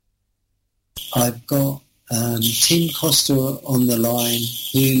I've got Tim Costa on the line,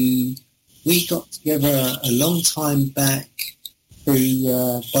 who we got together a long time back through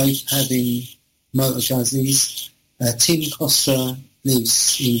both having motor guzzies. Tim Costa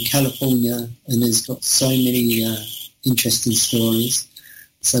lives in California and has got so many interesting stories.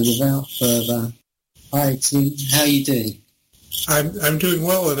 So without further, hi Tim, how are you doing? I'm doing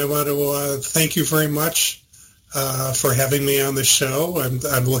well, and I want to thank you very much for having me on the show.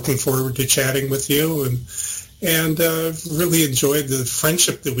 I'm looking forward to chatting with you, and really enjoyed the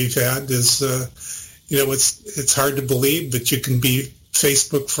friendship that we've had. It's hard to believe that you can be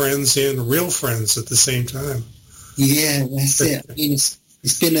Facebook friends and real friends at the same time. Yeah, that's it. I mean, it's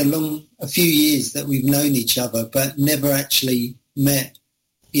been a few years that we've known each other, but never actually met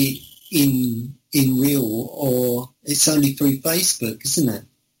in real, or it's only through Facebook, isn't it?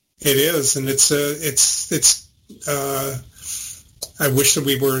 It is, and it's I wish that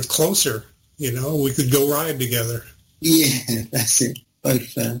we were closer. We could go ride together. Yeah, that's it.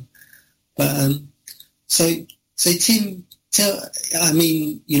 Both. So Tim, I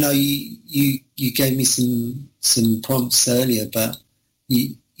mean, you gave me some prompts earlier, but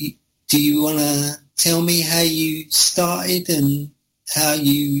do you want to tell me how you started and how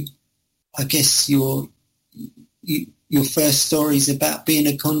you, I guess your first stories about being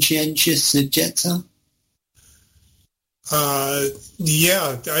a conscientious objector?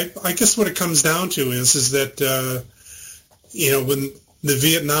 Yeah, I guess what it comes down to is that when the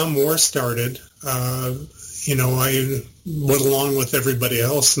Vietnam War started, I went along with everybody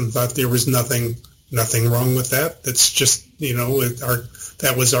else and thought there was nothing wrong with that. That's just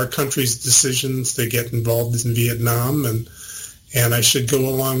that was our country's decisions to get involved in Vietnam, and I should go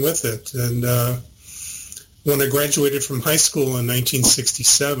along with it. And when I graduated from high school in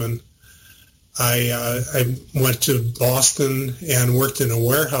 1967, I went to Boston and worked in a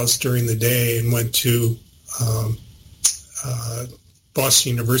warehouse during the day and went to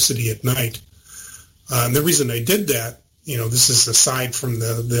Boston University at night. And the reason I did that, this is aside from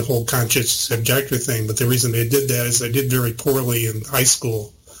the whole conscious objector thing, but the reason I did that is I did very poorly in high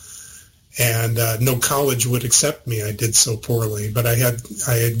school, and no college would accept me. I did so poorly, but I had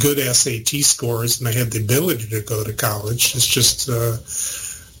good SAT scores, and I had the ability to go to college. It's just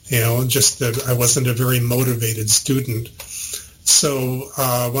just that I wasn't a very motivated student. So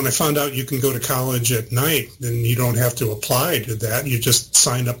when I found out you can go to college at night, then you don't have to apply to that. You just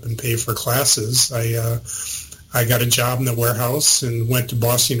sign up and pay for classes. I got a job in the warehouse and went to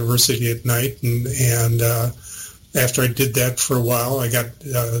Boston University at night. And after I did that for a while, I got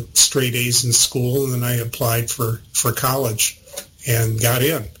straight A's in school, and then I applied for college and got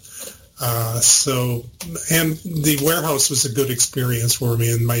in. And the warehouse was a good experience for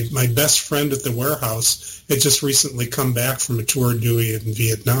me. And my best friend at the warehouse had just recently come back from a tour duty in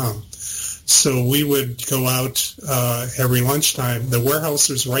Vietnam. So we would go out every lunchtime. The warehouse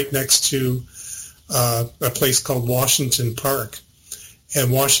was right next to a place called Washington Park.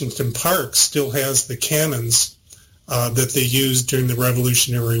 And Washington Park still has the cannons that they used during the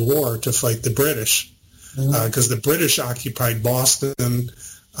Revolutionary War to fight the British. Because the British occupied Boston.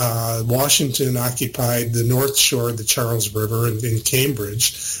 Washington occupied the north shore of the Charles River in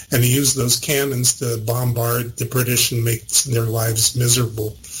Cambridge, and they used those cannons to bombard the British and make their lives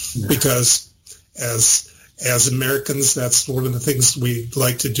miserable. Yeah. Because as Americans, that's one of the things we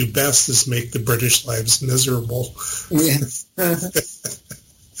like to do best, is make the British lives miserable. Yes.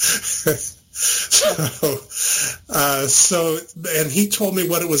 So, and he told me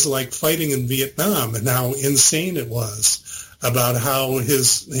what it was like fighting in Vietnam and how insane it was, about how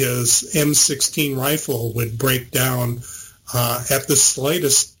his M16 rifle would break down at the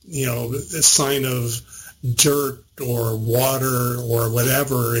slightest, sign of dirt or water or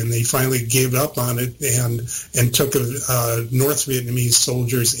whatever, and they finally gave up on it and took a North Vietnamese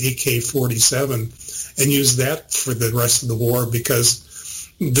soldier's AK-47 and used that for the rest of the war, because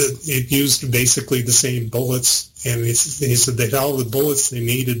it used basically the same bullets, and he said they had all the bullets they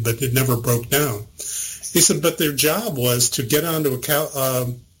needed, but it never broke down. He said, but their job was to get onto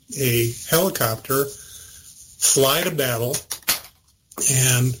a helicopter, fly to battle,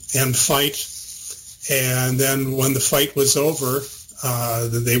 and fight. And then when the fight was over,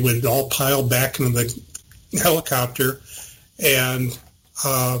 they would all pile back into the helicopter and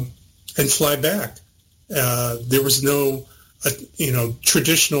fly back. There was no,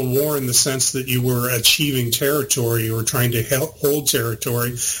 traditional war in the sense that you were achieving territory or trying to hold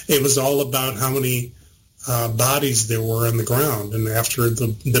territory. It was all about how many bodies there were on the ground, and after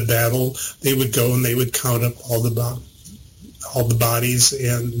the battle, they would go and they would count up all the bodies,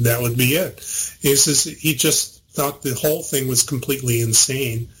 and that would be it. He says he just thought the whole thing was completely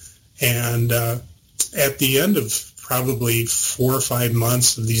insane, And at the end of probably 4 or 5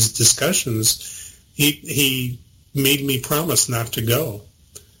 months of these discussions, he made me promise not to go.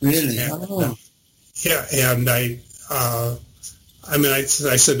 Really? And, yeah, and I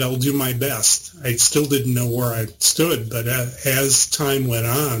said I'll do my best. I still didn't know where I stood, but as time went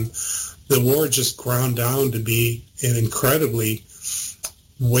on, the war just ground down to be an incredibly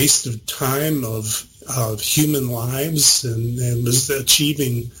waste of time, of human lives, and was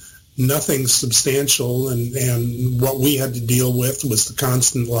achieving nothing substantial. And what we had to deal with was the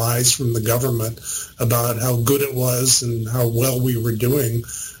constant lies from the government about how good it was and how well we were doing,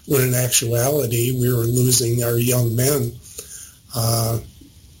 when in actuality we were losing our young men,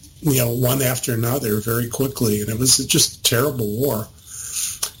 one after another very quickly. And it was just a terrible war.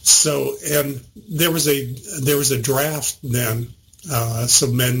 So, and there was a draft then.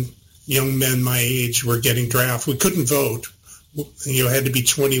 So young men my age were getting drafted. We couldn't vote. You had to be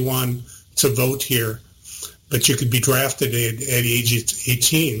 21 to vote here, but you could be drafted at age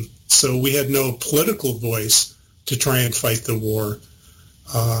 18. So we had no political voice to try and fight the war.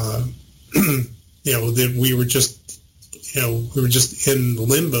 We were just in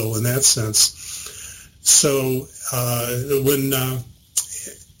limbo in that sense. So when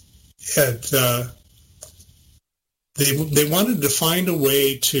they wanted to find a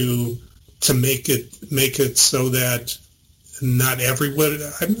way to make it so that not everyone.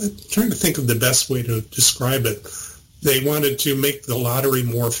 I'm trying to think of the best way to describe it. They wanted to make the lottery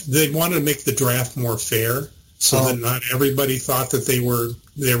they wanted to make the draft more fair, so that not everybody thought that they were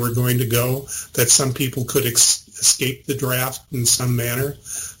going to go, that some people could escape the draft in some manner.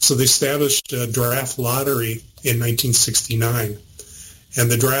 So they established a draft lottery in 1969.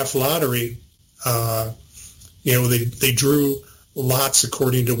 And the draft lottery, they drew lots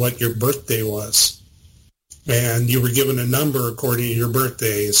according to what your birthday was. And you were given a number according to your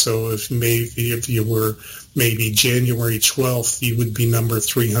birthday. So if you were maybe January 12th, you would be number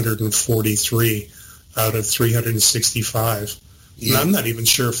 343 out of 365. Yeah. And I'm not even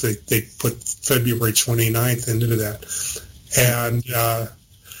sure if they put February 29th into that. And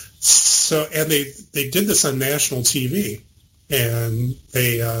they did this on national TV. And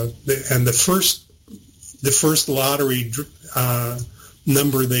the first lottery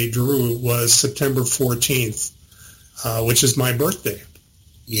number they drew was September 14th, which is my birthday.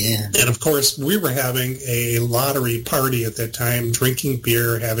 Yeah. And of course, we were having a lottery party at that time, drinking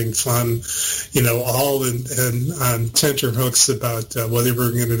beer, having fun, all on tenterhooks about whether we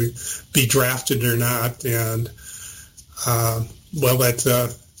were going to be drafted or not. And that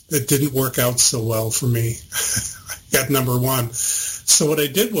didn't work out so well for me. I got number one. So what I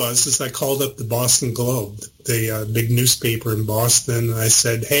did was I called up the Boston Globe, the big newspaper in Boston, and I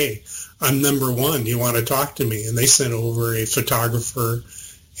said, "Hey, I'm number one. Do you want to talk to me?" And they sent over a photographer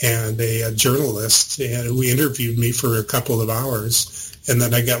and a journalist, and who interviewed me for a couple of hours. And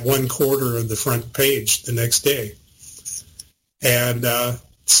then I got 1/4 of the front page the next day. And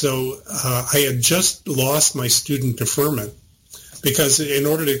so I had just lost my student deferment, because in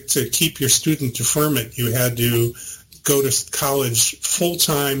order to keep your student deferment, you had to go to college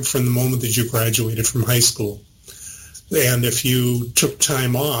full-time from the moment that you graduated from high school. And if you took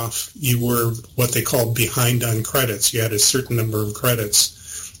time off, you were what they called behind on credits. You had a certain number of credits.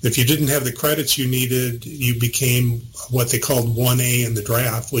 If you didn't have the credits you needed, you became what they called 1A in the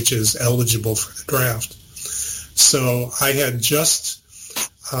draft, which is eligible for the draft. So I had just,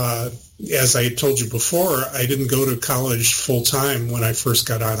 as I had told you before, I didn't go to college full-time when I first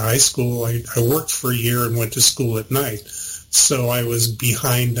got out of high school. I worked for a year and went to school at night. So I was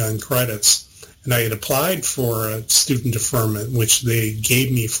behind on credits. And I had applied for a student deferment, which they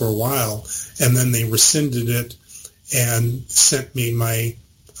gave me for a while, and then they rescinded it and sent me my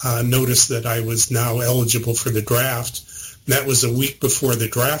notice that I was now eligible for the draft. And that was a week before the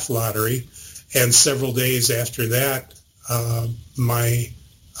draft lottery, and several days after that, my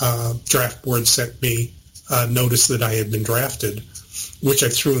draft board sent me a notice that I had been drafted, which I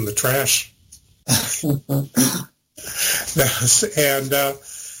threw in the trash. And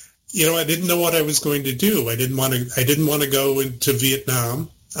I didn't know what I was going to do. I didn't want to go into Vietnam.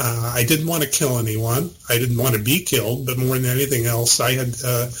 I didn't want to kill anyone. I didn't want to be killed, but more than anything else, I had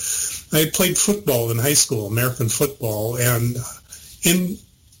played football in high school, American football, and in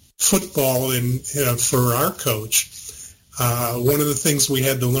football, for our coach, one of the things we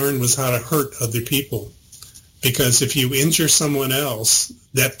had to learn was how to hurt other people, because if you injure someone else,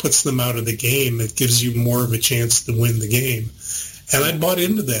 that puts them out of the game. It gives you more of a chance to win the game, and I bought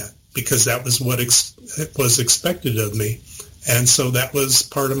into that because that was what was expected of me. And so that was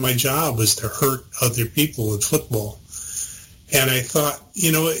part of my job, was to hurt other people in football. And I thought,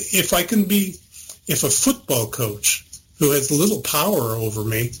 if a football coach who has little power over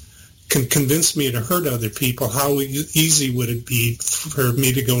me can convince me to hurt other people, how easy would it be for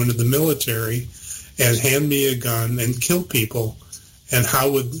me to go into the military and hand me a gun and kill people? And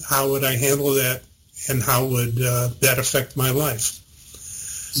how would I handle that? And how would that affect my life?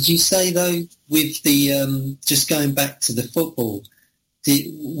 Did you say, though, with the, just going back to the football,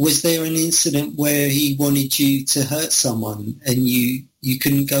 was there an incident where he wanted you to hurt someone and you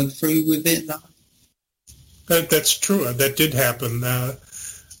couldn't go through with it? That's true. That did happen.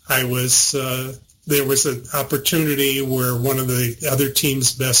 There was an opportunity where one of the other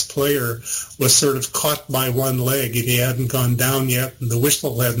team's best player was sort of caught by one leg, and he hadn't gone down yet, and the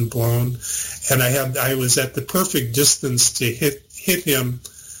whistle hadn't blown, and I was at the perfect distance to hit him,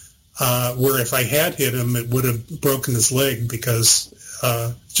 where if I had hit him, it would have broken his leg because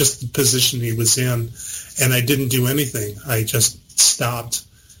just the position he was in, and I didn't do anything. I just stopped,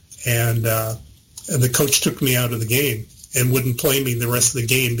 and the coach took me out of the game and wouldn't play me the rest of the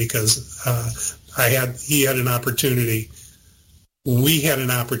game because he had an opportunity. We had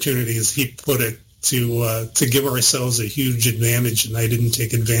an opportunity, as he put it, to give ourselves a huge advantage, and I didn't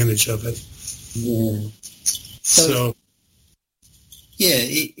take advantage of it. Yeah. So yeah,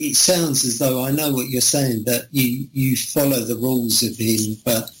 it sounds as though I know what you're saying, that you follow the rules of him,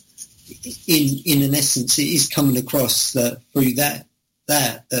 but in an essence, it is coming across that through that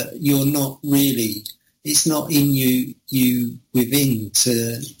you're not really. It's not in you within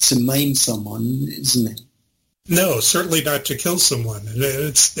to maim someone, isn't it? No, certainly not to kill someone.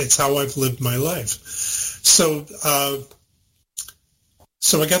 It's how I've lived my life. So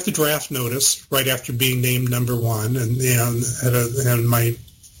I got the draft notice right after being named number one, and my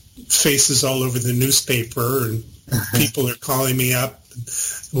face is all over the newspaper, and people are calling me up,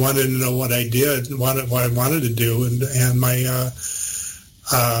 wanted to know what I did, what I wanted to do, and my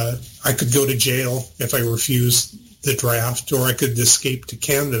I could go to jail if I refused the draft, or I could escape to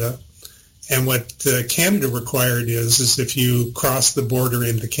Canada. And what Canada required is if you cross the border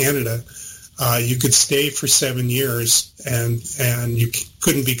into Canada, you could stay for 7 years, and you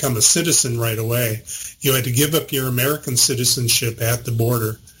couldn't become a citizen right away. You had to give up your American citizenship at the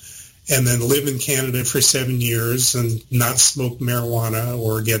border and then live in Canada for 7 years and not smoke marijuana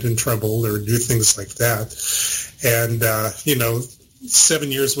or get in trouble or do things like that. And,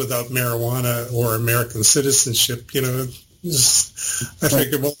 7 years without marijuana or American citizenship, I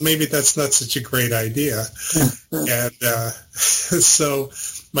figured, well, maybe that's not such a great idea. And so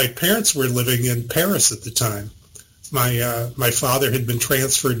my parents were living in Paris at the time. My father had been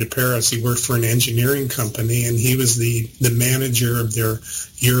transferred to Paris. He worked for an engineering company, and he was the manager of their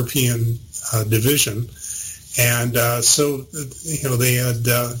European division. And so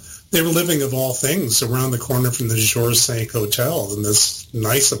they were living, of all things, around the corner from the Georges V Hotel in this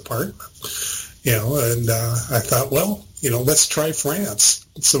nice apartment, and I thought, well, let's try France.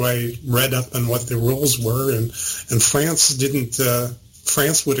 So I read up on what the rules were, and France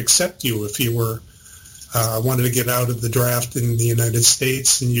would accept you if you were wanted to get out of the draft in the United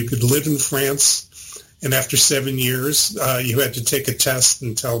States, and you could live in France. And after 7 years, you had to take a test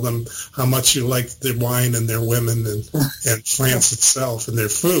and tell them how much you liked their wine and their women and France itself and their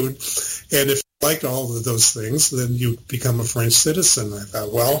food. And if you liked all of those things, then you become a French citizen. I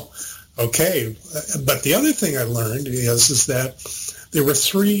thought, well, okay. But the other thing I learned is that there were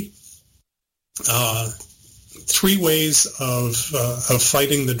three ways of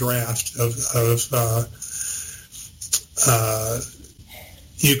fighting the draft.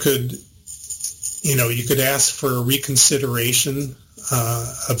 You could ask for a reconsideration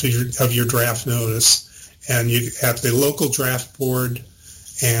of your draft notice, and you at the local draft board,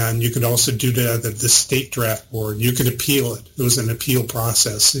 and you could also do that at the state draft board. You could appeal it. It was an appeal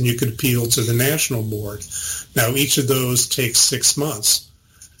process, and you could appeal to the national board. Now, each of those takes 6 months.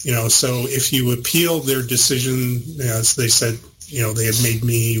 So if you appeal their decision, as they said, they had made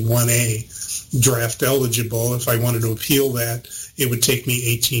me 1A draft eligible. If I wanted to appeal that, it would take me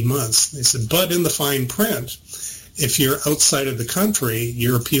 18 months. They said, but in the fine print, if you're outside of the country,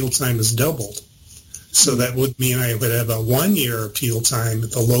 your appeal time is doubled. So that would mean I would have a 1-year appeal time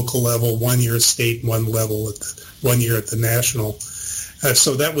at the local level, 1 year state, 1 year at the national.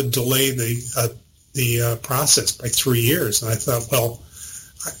 So that would delay the process by 3 years. And I thought, well,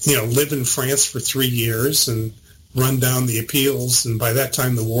 live in France for 3 years and run down the appeals, and by that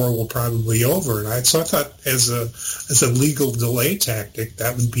time the war will probably be over. And so I thought, as a legal delay tactic,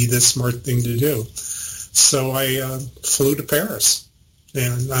 that would be the smart thing to do. So I flew to Paris,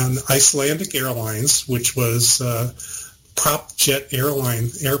 and on Icelandic Airlines, which was prop jet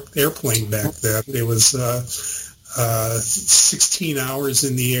airplane back then. It was 16 hours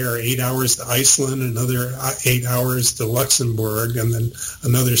in the air, 8 hours to Iceland, another 8 hours to Luxembourg, and then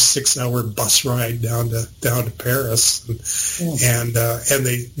another 6-hour bus ride down to Paris. And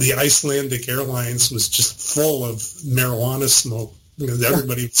the Icelandic Airlines was just full of marijuana smoke.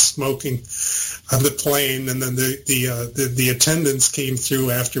 Everybody was smoking on the plane, and then the attendants came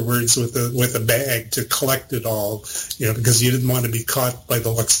through afterwards with a bag to collect it all, because you didn't want to be caught by the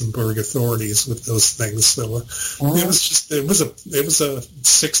Luxembourg authorities with those things. So it was a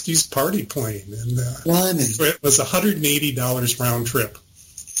 60s party plane, and it was $180 round trip,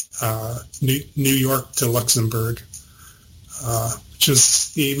 New York to Luxembourg. Which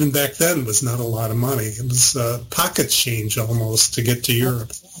was, even back then, was not a lot of money. It was pocket change almost to get to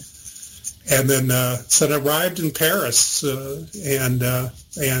Europe. And then, so I arrived in Paris, and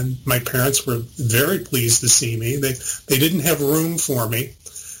my parents were very pleased to see me. They didn't have room for me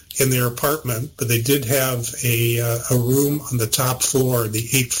in their apartment, but they did have a room on the top floor, the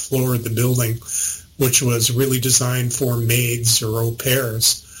 8th floor of the building, which was really designed for maids or au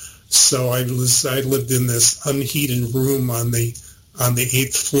pairs. So I lived in this unheated room on the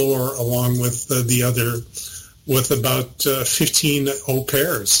 8th floor, along with with about 15 au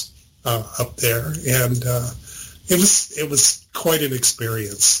pairs up there, and it was quite an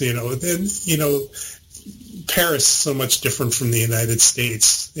experience, Paris is so much different from the United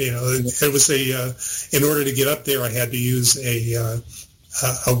States. It was in order to get up there, I had to use a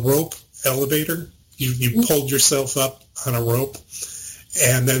rope elevator. You pulled yourself up on a rope,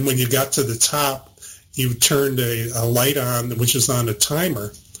 and then when you got to the top, you turned a light on, which is on a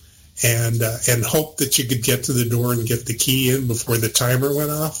timer, and hoped that you could get to the door and get the key in before the timer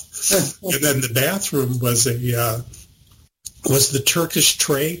went off. And then the bathroom was the Turkish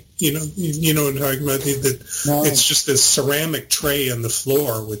tray. You know what I'm talking about? No. It's just a ceramic tray on the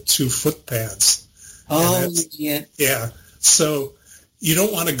floor with 2 foot pads. Oh, yeah. Yeah. So you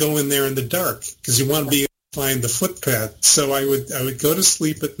don't want to go in there in the dark because you want to be able to find the foot pad. So I would go to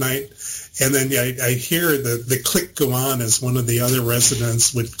sleep at night. And then I hear the click go on as one of the other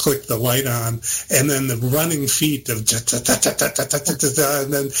residents would click the light on, and then the running feet of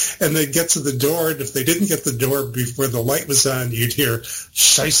and then get to the door, and if they didn't get the door before the light was on, you'd hear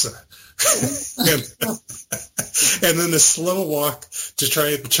Scheisse. and then the slow walk to try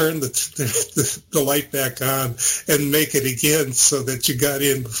and turn the light back on and make it again so that you got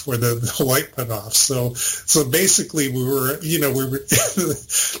in before the light went off. So basically we were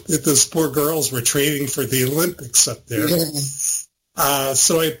those poor girls were training for the Olympics up there.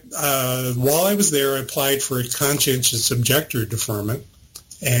 So while I was there, I applied for a conscientious objector deferment,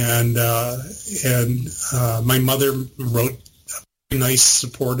 and my mother wrote a nice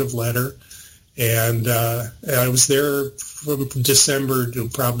supportive letter, and I was there from December to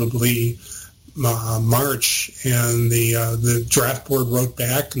probably March, and the draft board wrote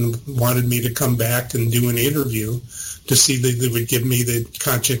back and wanted me to come back and do an interview to see if they would give me the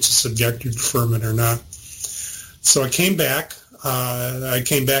conscientious objector deferment or not. So I came back. I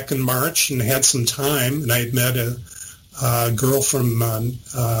came back in March and had some time, and I had met a girl from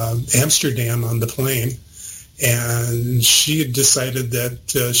Amsterdam on the plane, and she had decided that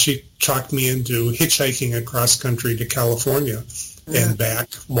she talked me into hitchhiking across country to California and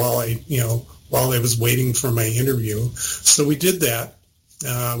back while I was waiting for my interview. So we did that.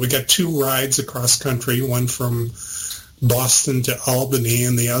 We got 2 rides across country, one from Boston to Albany,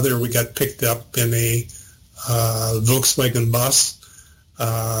 and the other we got picked up in a Volkswagen bus.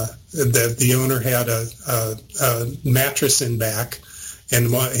 The owner had a mattress in back,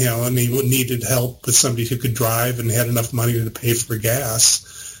 and he needed help with somebody who could drive and had enough money to pay for gas.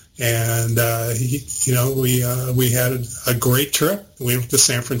 And we had a great trip. We went to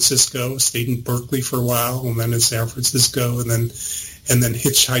San Francisco, stayed in Berkeley for a while, and then in San Francisco, and then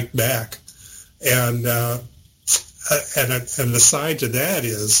hitchhiked back. And aside to that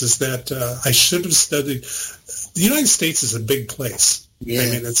is that I should have studied. The United States is a big place. Yeah. I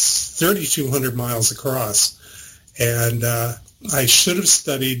mean, it's 3,200 miles across, and I should have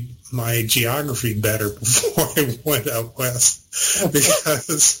studied my geography better before I went out west,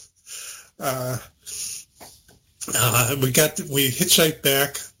 because we hitchhiked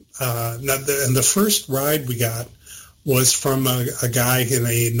back, and the first ride we got was from a guy in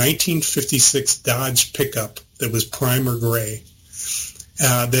a 1956 Dodge pickup that was primer gray,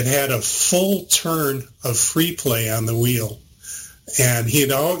 that had a full turn of free play on the wheel. And he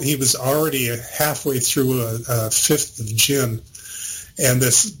was already halfway through a fifth of gin. And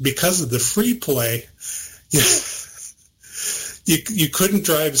because of the free play, you couldn't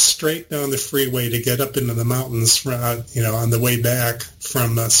drive straight down the freeway to get up into the mountains, on the way back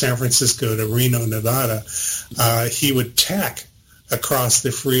from San Francisco to Reno, Nevada. he would tack across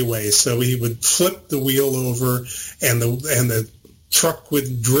the freeway. So he would flip the wheel over, and the truck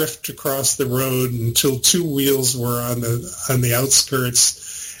would drift across the road until two wheels were on the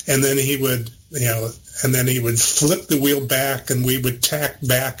outskirts, and then he would flip the wheel back, and we would tack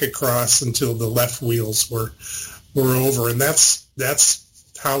back across until the left wheels were over, and that's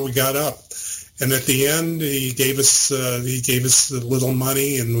how we got up. And at the end, he gave us a little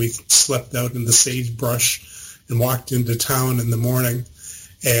money, and we slept out in the sagebrush and walked into town in the morning.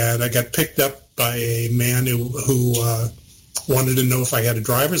 And I got picked up by a man who wanted to know if I had a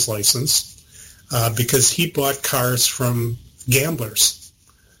driver's license because he bought cars from gamblers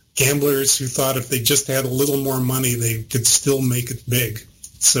who thought if they just had a little more money, they could still make it big.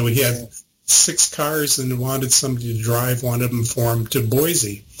 So he had 6 cars and wanted somebody to drive one of them for him to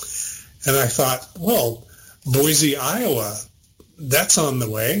Boise. And I thought, well, Boise, Iowa, that's on the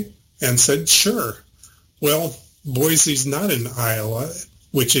way, and said, sure. Well, Boise's not in Iowa,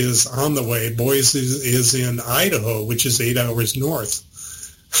 which is on the way. Boise is in Idaho, which is 8 hours north.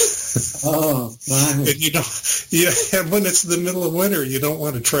 Oh, wow. And when it's the middle of winter, you don't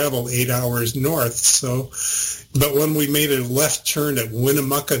want to travel 8 hours north. So, but when we made a left turn at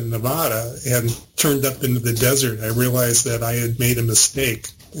Winnemucca, Nevada, and turned up into the desert, I realized that I had made a mistake.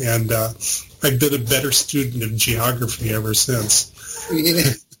 And I've been a better student of geography ever since.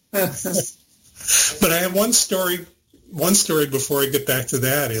 Yeah. But I have one story before I get back to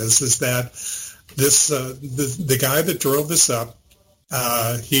that is that this the guy that drove us up,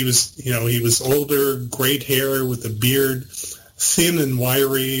 he was older, great hair with a beard, thin and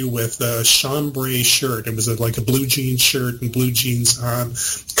wiry, with a chambray shirt. It was like a blue jeans shirt and blue jeans on,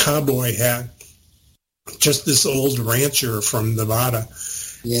 cowboy hat. Just this old rancher from Nevada.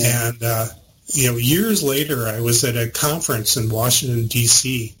 Yeah. And years later, I was at a conference in Washington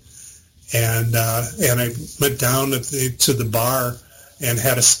D.C. And I went down to the bar and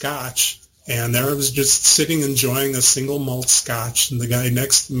had a scotch, and there I was just sitting enjoying a single malt scotch, and the guy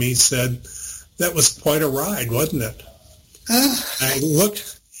next to me said, "That was quite a ride, wasn't it?" I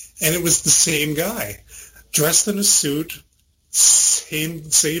looked, and it was the same guy, dressed in a suit,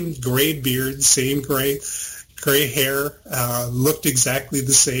 same gray beard, same gray hair, looked exactly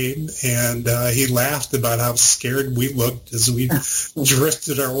the same, and he laughed about how scared we looked as we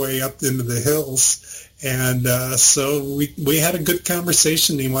drifted our way up into the hills. And so we had a good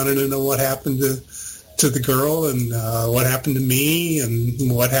conversation. He wanted to know what happened to the girl, and what happened to me,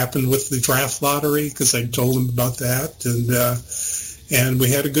 and what happened with the draft lottery, because I told him about that. And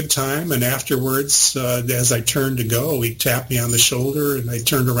we had a good time. And afterwards, as I turned to go, he tapped me on the shoulder, and I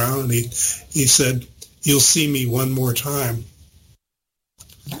turned around, and he said, "You'll see me one more time."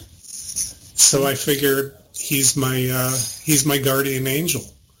 So I figured he's my guardian angel.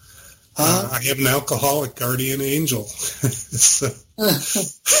 I have an alcoholic guardian angel. So,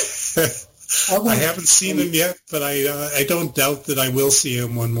 I haven't seen him yet, but I don't doubt that I will see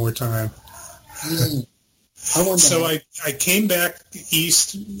him one more time. So I came back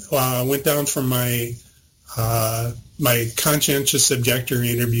east, went down from my conscientious objector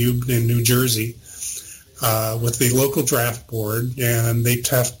interview in New Jersey with the local draft board, and they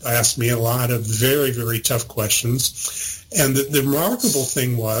asked me a lot of very, very tough questions. And the remarkable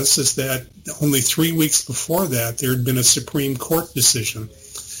thing is that only 3 weeks before that, there had been a Supreme Court decision.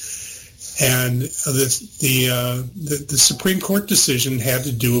 And the Supreme Court decision had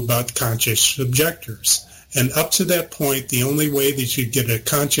to do about conscientious objectors. And up to that point, the only way that you'd get a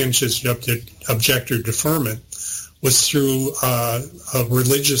conscientious objector deferment was through a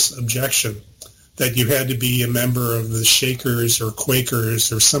religious objection, that you had to be a member of the Shakers or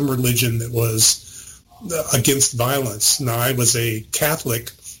Quakers or some religion that was against violence. Now, I was a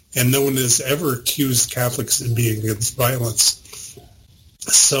Catholic, and no one has ever accused Catholics of being against violence.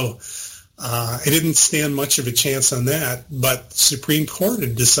 So I didn't stand much of a chance on that, but the Supreme Court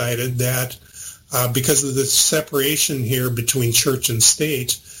had decided that because of the separation here between church and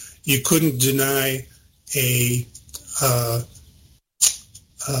state, you couldn't deny a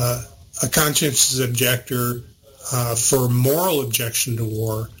conscientious objector for moral objection to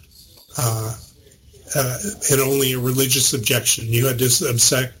war, and only a religious objection. You had to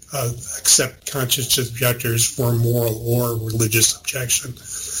accept conscientious objectors for moral or religious objection.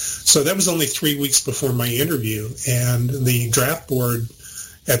 So that was only 3 weeks before my interview, and the draft board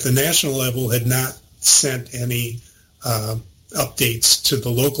at the national level had not sent any updates to the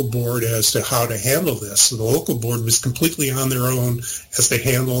local board as to how to handle this. So the local board was completely on their own as to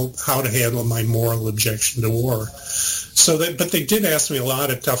how to handle my moral objection to war. But they did ask me a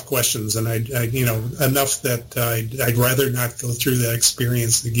lot of tough questions, and I enough that I'd rather not go through that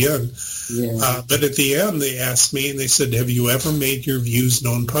experience again. Yeah. But at the end, they asked me, and they said, have you ever made your views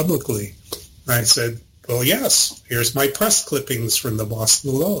known publicly? I said, well, yes. Here's my press clippings from the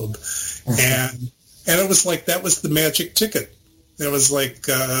Boston Globe. And it was like that was the magic ticket. It was like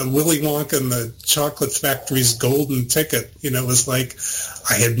Willy Wonka and the Chocolate Factory's golden ticket. You know, it was like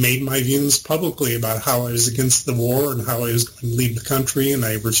I had made my views publicly about how I was against the war and how I was going to leave the country, and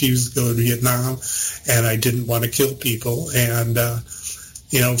I refused to go to Vietnam, and I didn't want to kill people. And,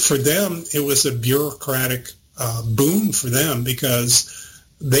 you know, for them, it was a bureaucratic boon for them because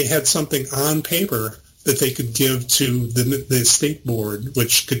they had something on paper that they could give to the state board,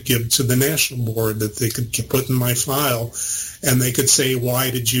 which could give to the national board, that they could put in my file. And they could say,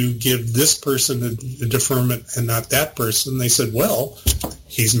 why did you give this person a deferment and not that person? They said, well,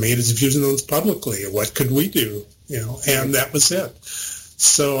 he's made his views known publicly. What could we do? You know, and that was it.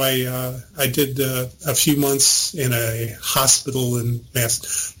 So I did a few months in a hospital in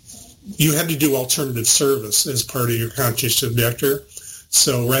Mass. You had to do alternative service as part of your conscious objector.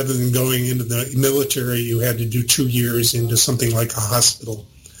 So rather than going into the military, you had to do 2 years into something like a hospital.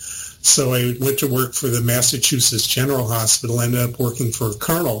 So I went to work for the Massachusetts General Hospital, ended up working for a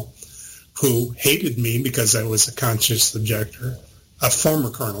colonel who hated me because I was a conscious objector, a former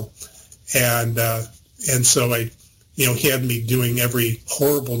colonel. And so I, you know, he had me doing every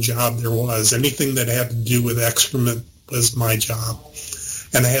horrible job there was. Anything that had to do with excrement was my job.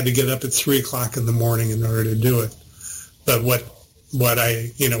 And I had to get up at 3 o'clock in the morning in order to do it. But what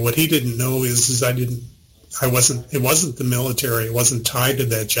he didn't know is it wasn't the military. It wasn't tied to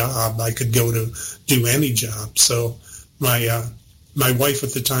that job. I could go to do any job. So my wife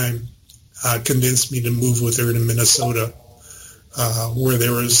at the time convinced me to move with her to Minnesota, where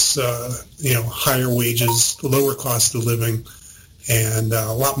there was higher wages, lower cost of living, and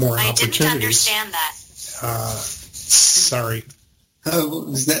a lot more opportunities. I didn't understand that. Sorry. Oh,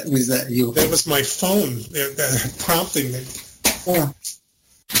 was that you? That was my phone prompting me. Oh.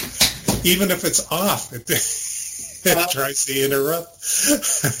 Even if it's off, it tries to interrupt.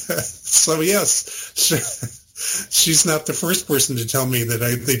 So yes, she's not the first person to tell me that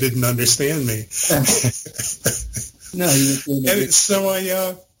they didn't understand me. No,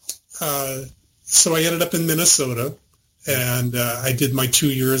 so I ended up in Minnesota, and I did my 2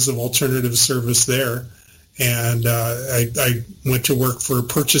 years of alternative service there. And I went to work for a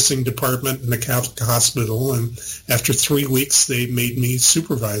purchasing department in a Catholic hospital, and after 3 weeks, they made me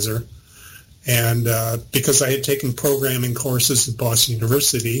supervisor. And because I had taken programming courses at Boston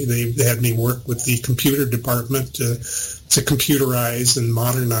University, they had me work with the computer department to computerize and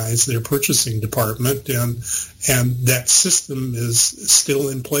modernize their purchasing department, and that system is still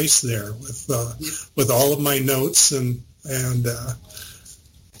in place there with all of my notes and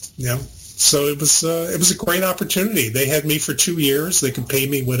So it was a great opportunity. They had me for 2 years. They could pay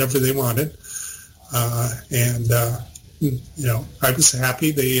me whatever they wanted, I was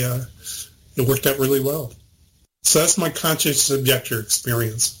happy. It worked out really well. So that's my conscious objector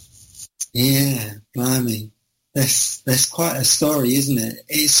experience. Yeah, blimey. That's quite a story, isn't it?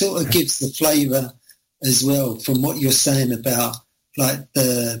 It sort of gives the flavour as well from what you're saying about like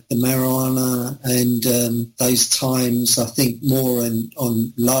the marijuana and those times, I think more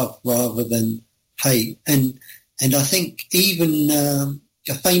on love rather than hate. And I think even a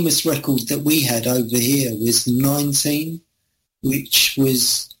famous record that we had over here was 19, which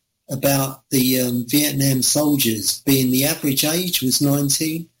was about the Vietnam soldiers being the average age was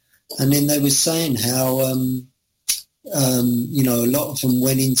 19. And then they were saying how, a lot of them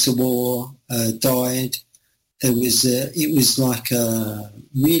went into war, died. It was like a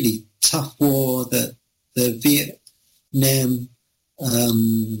really tough war that the Vietnam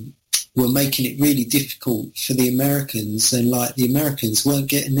were making it really difficult for the Americans, and like the Americans weren't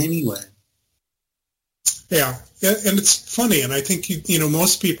getting anywhere. Yeah, and it's funny, and I think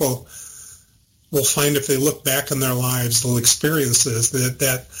most people will find if they look back in their lives, they'll experience this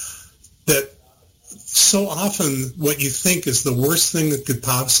that so often what you think is the worst thing that could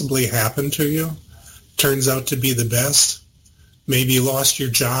possibly happen to you turns out to be the best. Maybe you lost your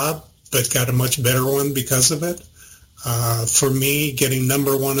job, but got a much better one because of it. For me, getting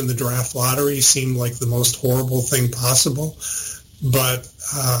number one in the draft lottery seemed like the most horrible thing possible. But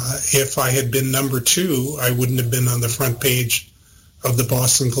if I had been number two, I wouldn't have been on the front page of the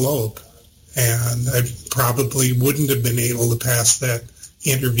Boston Globe. And I probably wouldn't have been able to pass that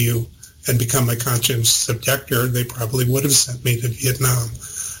interview and become a conscious objector. They probably would have sent me to Vietnam.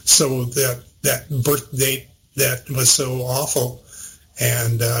 So that birth date that was so awful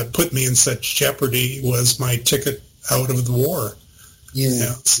and put me in such jeopardy was my ticket out of the war.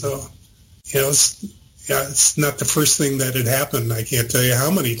 Yeah. So, Yeah, it's not the first thing that had happened. I can't tell you how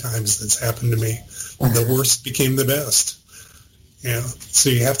many times that's happened to me. The worst became the best. Yeah,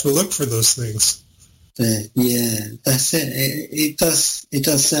 so you have to look for those things. Yeah, that's it. It does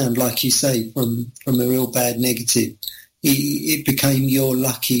sound like you say from a real bad negative. It became your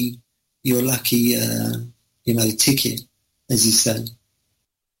lucky ticket, as you say.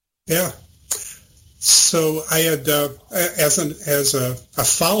 Yeah. So I had as a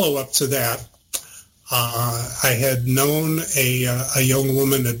follow up to that, I had known a young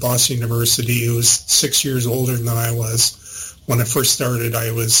woman at Boston University who was 6 years older than I was. When I first started,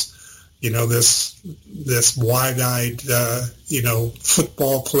 I was, this wide-eyed,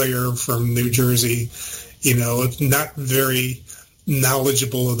 football player from New Jersey, not very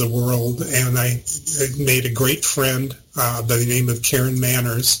knowledgeable of the world. And I made a great friend by the name of Karen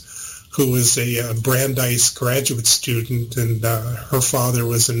Manners, who was a Brandeis graduate student, and her father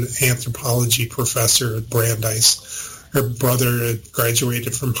was an anthropology professor at Brandeis. Her brother had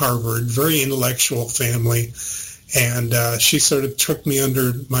graduated from Harvard, very intellectual family, and she sort of took me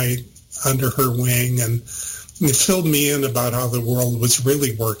under her wing and filled me in about how the world was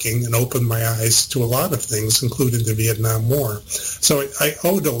really working and opened my eyes to a lot of things, including the Vietnam War. So I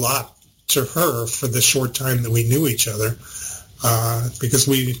owed a lot to her for the short time that we knew each other, because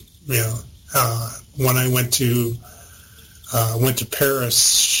when I went to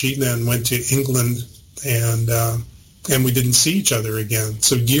Paris, she then went to England, and we didn't see each other again.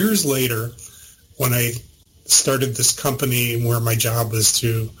 So years later, when I started this company where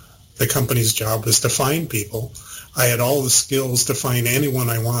the company's job was to find people, I had all the skills to find anyone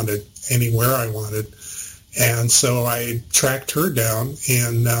I wanted, anywhere I wanted. And so I tracked her down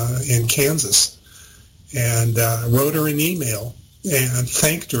in Kansas and wrote her an email and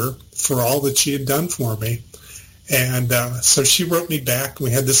thanked her for all that she had done for me. And so she wrote me back. We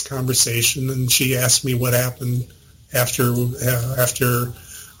had this conversation, and she asked me what happened after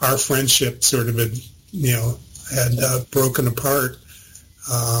our friendship sort of had broken apart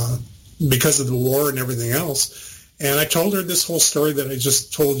because of the war and everything else. And I told her this whole story that I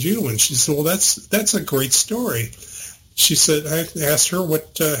just told you, and she said, well, that's a great story. She said, I asked her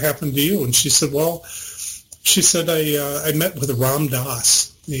what happened to you, and she said, I met with Ram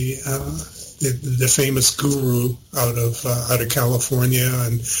Dass, the famous guru out of California,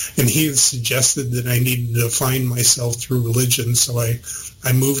 and he had suggested that I needed to find myself through religion. So I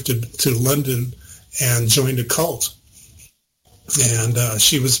moved to London and joined a cult, and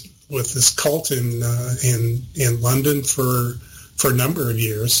she was with this cult in London for a number of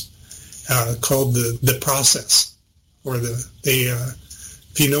years, called the Process, or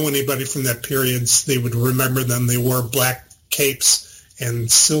if you know anybody from that period, they would remember them. They wore black capes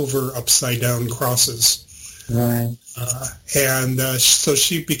and silver upside-down crosses. Right. So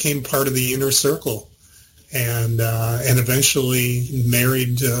she became part of the inner circle, and eventually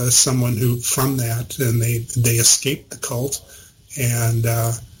married someone who from that, and they escaped the cult, and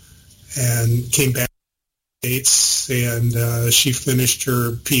came back to the States, and she finished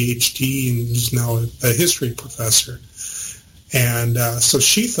her PhD and is now a history professor. And so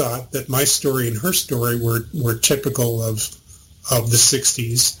she thought that my story and her story were typical of the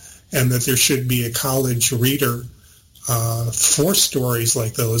 60s, and that there should be a college reader for stories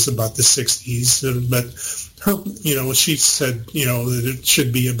like those about the 60s. But her, she said, that it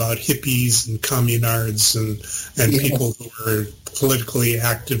should be about hippies and communards and people who were politically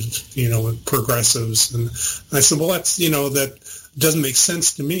active, progressives. And I said, well, that's, that doesn't make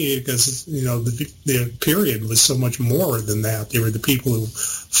sense to me, because, the period was so much more than that. They were the people who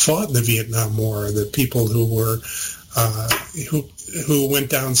fought in the Vietnam War, the people who were who went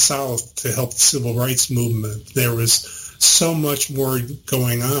down south to help the civil rights movement. There was so much more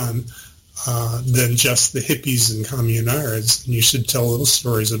going on than just the hippies and communards, and you should tell those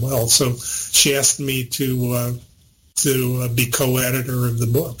stories as well. So she asked me to be co-editor of the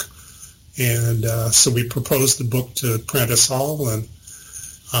book, and so we proposed the book to Prentice Hall, and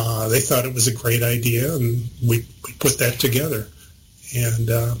they thought it was a great idea, and we put that together, and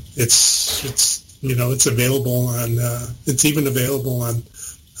it's available on it's even available on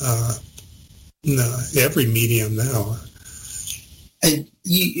every medium now. And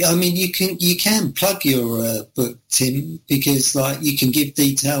you can plug your book, Tim, because you can give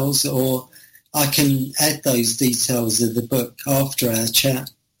details, or I can add those details of the book after our chat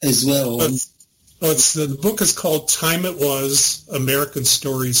as well. The book is called Time It Was, American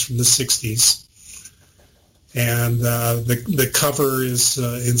Stories from the 60s. And the cover is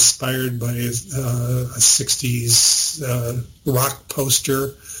inspired by a 60s rock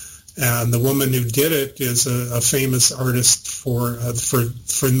poster And the woman who did it is a famous artist for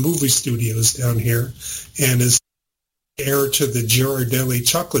movie studios down here, and is heir to the Ghirardelli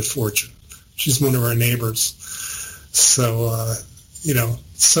chocolate fortune. She's one of our neighbors. So,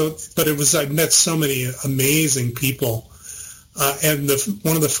 but I met so many amazing people. And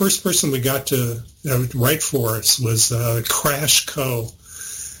one of the first person we got to write for us was Crash Coe,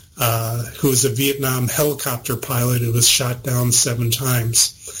 who was a Vietnam helicopter pilot who was shot down 7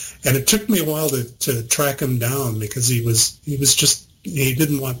 times. And it took me a while to track him down because he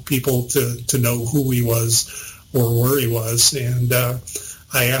didn't want people to know who he was or where he was. And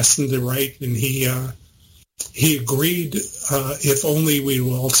I asked him to write, and he agreed if only we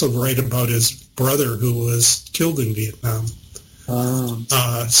would also write about his brother who was killed in Vietnam.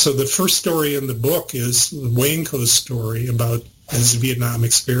 So the first story in the book is Wayne Coe's story about his Vietnam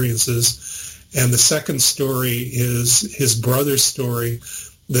experiences, and the second story is his brother's story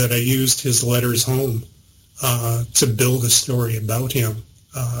that I used his letters home to build a story about him,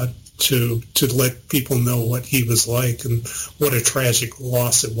 to let people know what he was like and what a tragic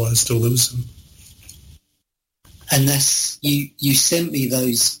loss it was to lose him. And that's you sent me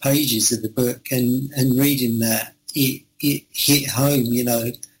those pages of the book, and reading that, it hit home,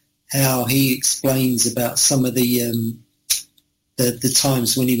 how he explains about some of the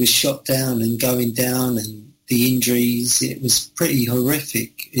times when he was shot down and going down and the injuries. It was pretty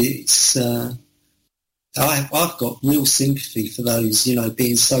horrific. It's I've got real sympathy for those,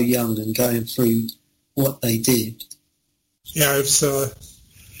 being so young and going through what they did. Yeah, it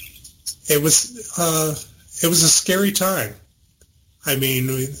was a scary time. I mean,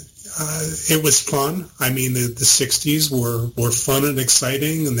 it was fun. I mean, the 60s were fun and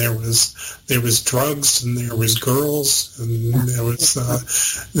exciting, and there was drugs, and there was girls, and there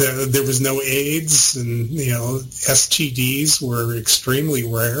was no AIDS, and STDs were extremely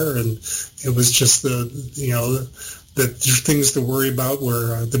rare, and it was just the things to worry about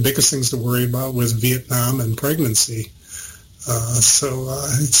were the biggest things to worry about was Vietnam and pregnancy. It's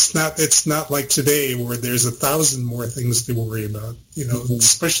not like today where there's 1,000 more things to worry about,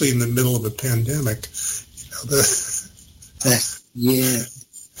 especially in the middle of a pandemic. That's it.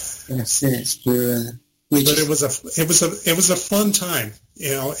 But it was a fun time,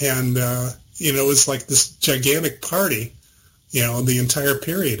 and it was like this gigantic party, the entire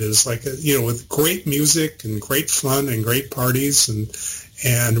period is like with great music and great fun and great parties and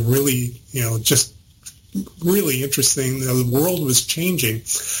really, just really interesting. The world was changing.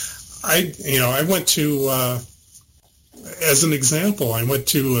 I went to, as an example, I went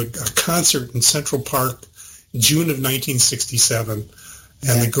to a concert in Central Park, June of 1967,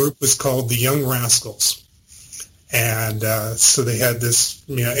 and the group was called the Young Rascals. And so they had this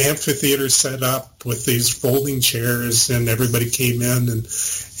amphitheater set up with these folding chairs, and everybody came in and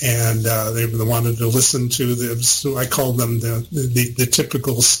they wanted to listen to them. So I called them the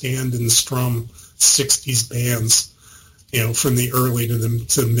typical stand and strum 60s bands, from the early to the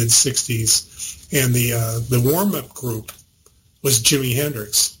mid 60s, and the warm up group was Jimi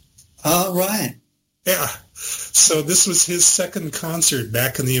Hendrix. Oh, right. Yeah. So this was his second concert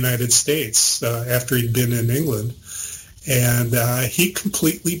back in the United States after he'd been in England, and he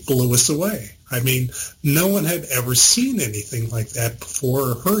completely blew us away. I mean, no one had ever seen anything like that before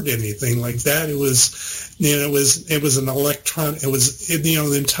or heard anything like that. It was an electron. It was, the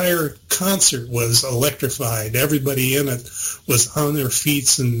entire concert was electrified. Everybody in it was on their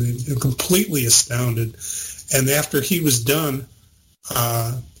feet and completely astounded. And after he was done,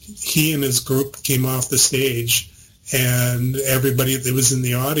 he and his group came off the stage, and everybody that was in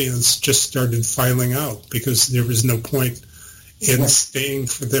the audience just started filing out because there was no point in staying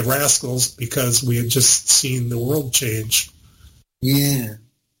for the Rascals because we had just seen the world change. Yeah.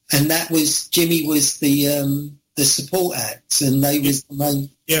 And that was, Jimmy was the support act, and they was the main...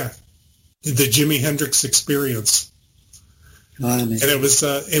 Yeah, the Jimi Hendrix Experience. And it was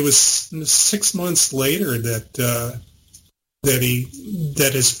 6 months later that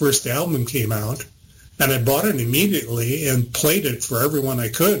his first album came out, and I bought it immediately and played it for everyone I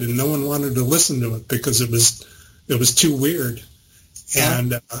could, and no one wanted to listen to it because it was too weird.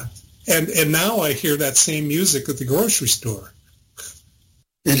 And now I hear that same music at the grocery store.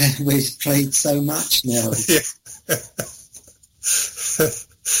 We've played so much now. Yeah.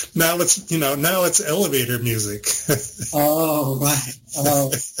 Now it's elevator music. Oh, right.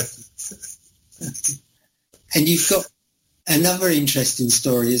 Oh. And you've got another interesting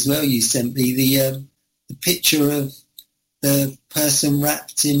story as well. You sent me the picture of the person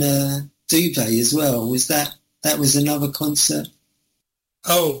wrapped in a duvet as well. Was that was another concert?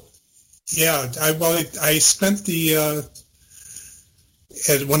 Oh, yeah. I spent the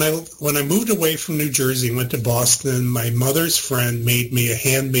And when I moved away from New Jersey and went to Boston, my mother's friend made me a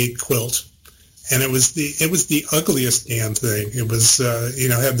handmade quilt, and it was the ugliest damn thing. It was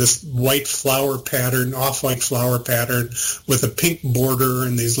had this white flower pattern, off-white flower pattern, with a pink border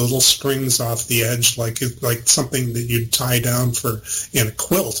and these little strings off the edge, like something that you'd tie down in a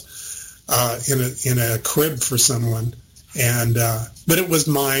quilt, in a crib for someone. And but it was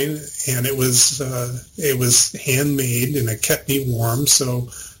mine, and it was handmade, and it kept me warm, so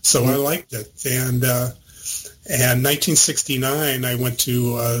I liked it. And 1969, I went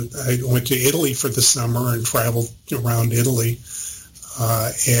to Italy for the summer and traveled around Italy.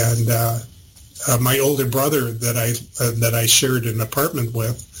 My older brother that I shared an apartment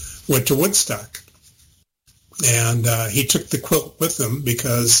with went to Woodstock, and he took the quilt with him,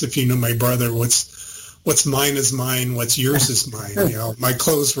 because if you know my brother, what's mine is mine, what's yours is mine. My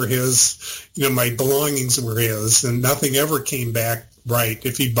clothes were his, my belongings were his, and nothing ever came back right.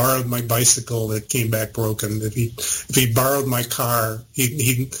 If he borrowed my bicycle, it came back broken. If he borrowed my car,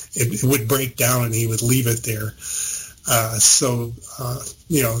 it would break down and he would leave it there. I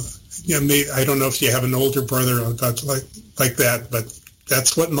don't know if you have an older brother like that, but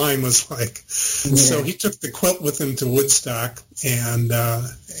that's what mine was like. Yeah. So he took the quilt with him to Woodstock, and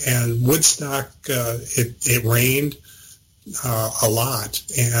Woodstock, it rained a lot,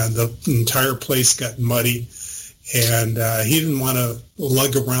 and the entire place got muddy, and he didn't want to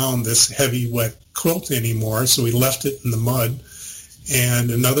lug around this heavy, wet quilt anymore, so he left it in the mud, and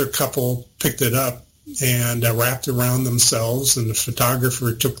another couple picked it up and wrapped around themselves, and the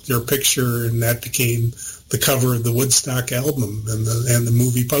photographer took their picture, and that became the cover of the Woodstock album and the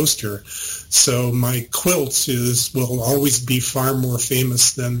movie poster. So my quilt will always be far more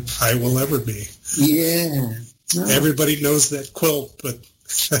famous than I will ever be. Yeah. Oh. Everybody knows that quilt, but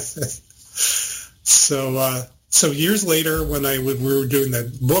so years later, when we were doing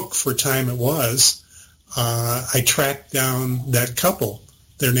that book for Time It Was, I tracked down that couple.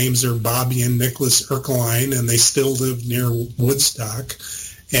 Their names are Bobby and Nicholas Erkeline, and they still live near Woodstock.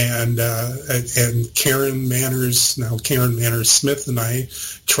 And Karen Manners Smith and I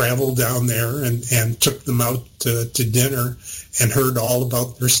traveled down there and took them out to dinner and heard all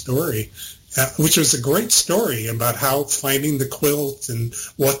about their story, which was a great story about how finding the quilt and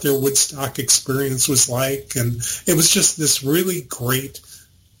what their Woodstock experience was like. And it was just this really great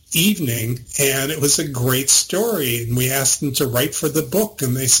evening, and it was a great story. And we asked them to write for the book,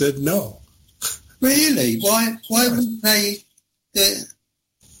 and they said no. Really? Why wouldn't they?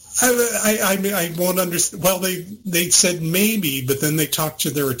 I won't understand. Well, they said maybe, but then they talked to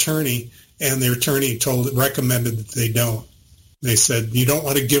their attorney, and their attorney recommended that they don't. They said, you don't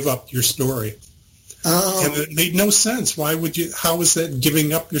want to give up your story. Oh. And it made no sense. Why would you? How is that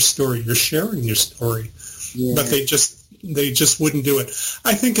giving up your story? You're sharing your story. Yeah. But they just wouldn't do it.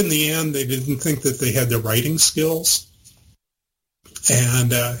 I think in the end they didn't think that they had the writing skills.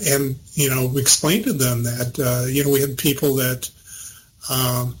 And we explained to them that we had people that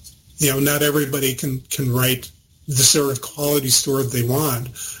not everybody can write the sort of quality story they want,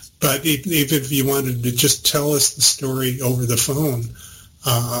 but if you wanted to just tell us the story over the phone,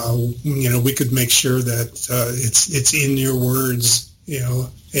 we could make sure that it's in your words,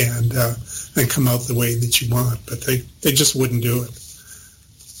 and come out the way that you want. But they just wouldn't do it.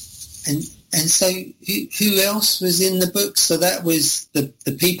 And so who else was in the book? So that was the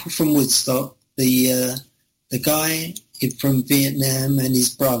people from Woodstock, the guy from Vietnam and his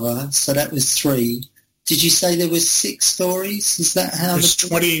brother. So that was 3. Did you say there was 6 stories? Is that how? There's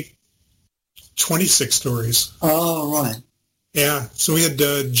 26 stories. Oh, right. Yeah. So we had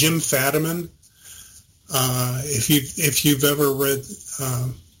Jim Fadiman. If you've ever read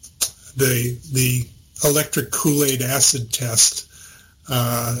the electric Kool-Aid acid test,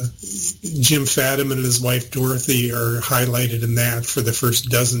 Jim Fadiman and his wife Dorothy are highlighted in that for the first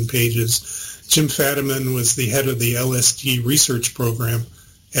dozen pages. Jim Fadiman was the head of the LSD research program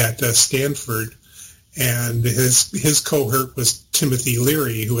at Stanford, and his cohort was Timothy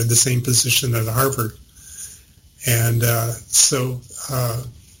Leary, who had the same position at Harvard. And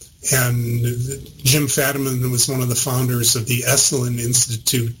and Jim Fadiman was one of the founders of the Esalen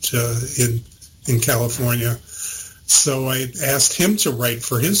Institute in California. So I asked him to write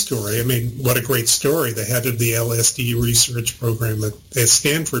for his story. I mean, what a great story, the head of the LSD research program at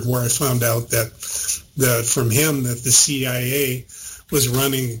Stanford, where I found out that from him that the CIA was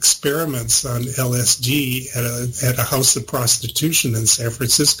running experiments on LSD at a house of prostitution in San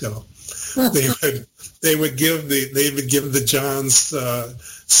Francisco. They would give the Johns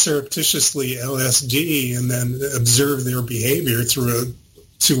surreptitiously LSD and then observe their behavior through a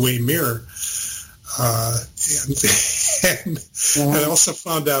two-way mirror. And And I also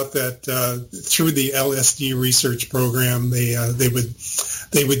found out that through the LSD research program, they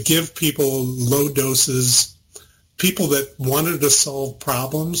would give people low doses, people that wanted to solve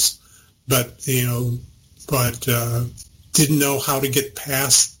problems, but didn't know how to get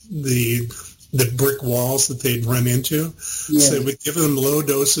past the brick walls that they'd run into. Yeah. So they would give them low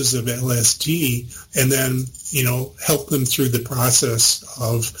doses of LSD and then, help them through the process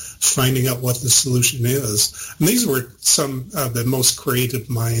of finding out what the solution is. And these were some of the most creative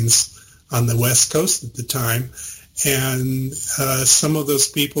minds on the West Coast at the time. And some of those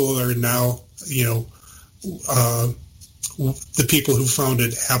people are now, the people who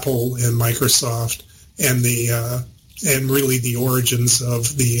founded Apple and Microsoft and and really the origins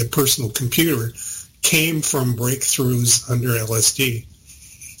of the personal computer came from breakthroughs under LSD.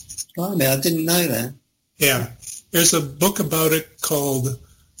 Blimey, I didn't know that. Yeah. There's a book about it called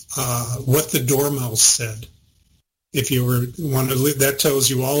What the Dormouse Said. If you want to, that tells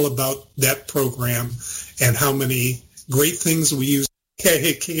you all about that program and how many great things we used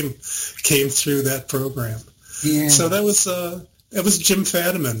came through that program. Yeah. So that was Jim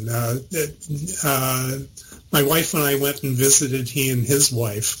Fadiman. My wife and I went and visited he and his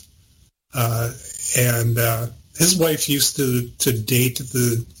wife, and his wife used to date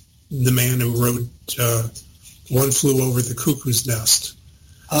the man who wrote One Flew Over the Cuckoo's Nest.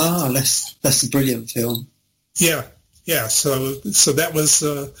 Oh, that's a brilliant film. Yeah. So that was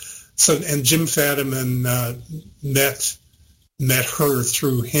and Jim Fadiman met her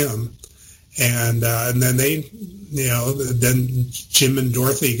through him, and then they. Then Jim and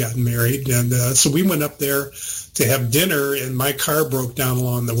Dorothy got married, and so we went up there to have dinner, and my car broke down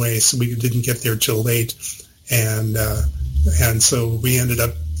along the way, so we didn't get there till late, and so we ended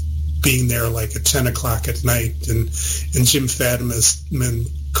up being there like at 10 o'clock at night, and Jim Fadiman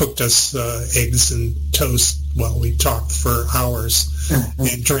cooked us eggs and toast while we talked for hours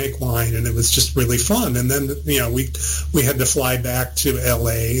and drank wine, and it was just really fun. And then we had to fly back to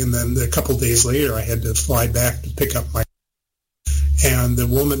L.A., and then a couple days later I had to fly back to pick up my. And the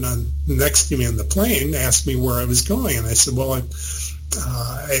woman next to me on the plane asked me where I was going, and I said, "Well, I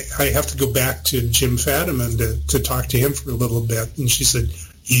have to go back to Jim Fadiman to talk to him for a little bit." And she said,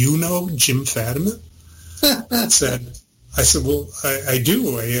 "You know Jim Fadiman?" I said, "Well, I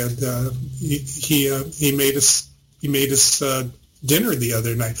do. And he made us dinner the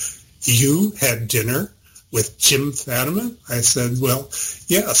other night." "You had dinner with Jim Fadiman?" I said, "Well,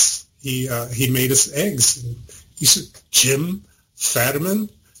 yes. He made us eggs." And he said, "Jim Fadiman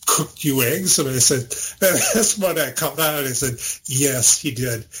cooked you eggs?" And I said, that's what I called out. I said, "Yes, he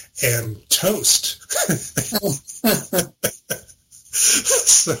did. And toast."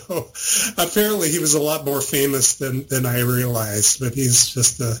 So apparently he was a lot more famous than I realized, but he's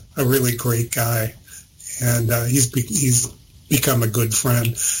just a really great guy, and he's become a good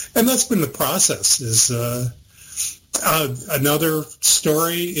friend. And that's been the process. Is another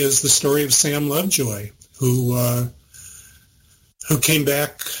story is the story of Sam Lovejoy, who came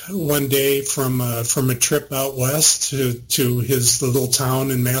back one day from a trip out west to his little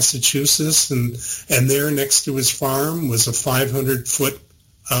town in Massachusetts, and there next to his farm was a 500-foot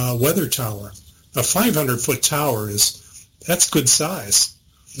weather tower. A 500-foot tower that's good size.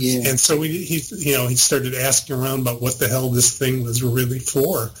 Yeah. And so he started asking around about what the hell this thing was really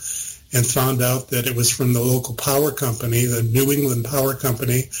for, and found out that it was from the local power company, the New England Power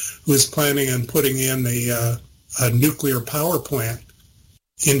Company, who was planning on putting in a nuclear power plant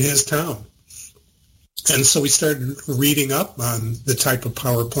in his town. And so we started reading up on the type of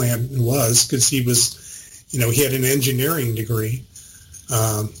power plant it was, because he was, he had an engineering degree.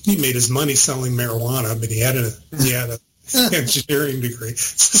 He made his money selling marijuana, but he had an engineering degree.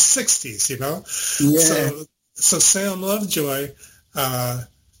 It's the 60s, Yeah. So Sam Lovejoy,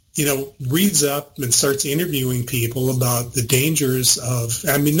 reads up and starts interviewing people about the dangers of,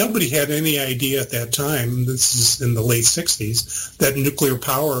 nobody had any idea at that time, this is in the late 60s, that nuclear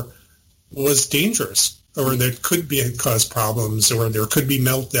power was dangerous, or that could cause problems, or there could be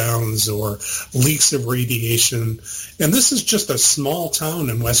meltdowns or leaks of radiation. And this is just a small town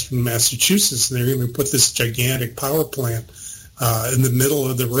in western Massachusetts, and they're going to put this gigantic power plant in the middle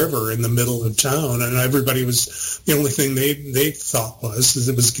of the river, in the middle of town, and everybody was, the only thing they thought was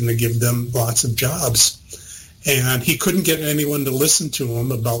it was going to give them lots of jobs. And he couldn't get anyone to listen to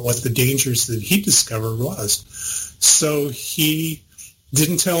him about what the dangers that he discovered was. So he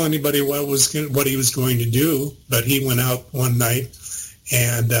didn't tell anybody what he was going to do, but he went out one night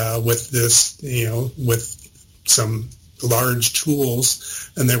and with some large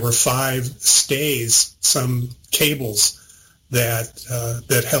tools, and there were 5 stays, some cables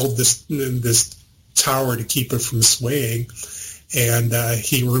that held this tower to keep it from swaying. and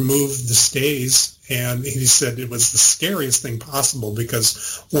he removed the stays, and he said it was the scariest thing possible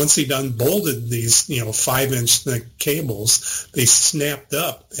because once he'd unbolted these, 5-inch thick cables, they snapped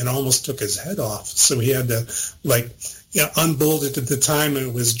up and almost took his head off. So he had to, unbolt it at the time, and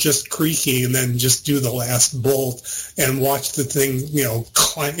it was just creaky, and then just do the last bolt and watch the thing,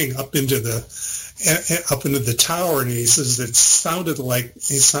 climbing up into the tower. And he says it sounded like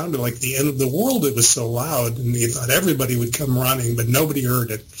the end of the world. It was so loud, and he thought everybody would come running, but nobody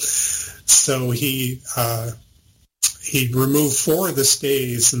heard it. So he removed 4 of the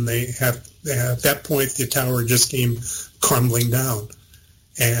stays, and at that point the tower just came crumbling down.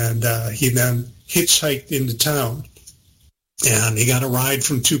 And he then hitchhiked into town, and he got a ride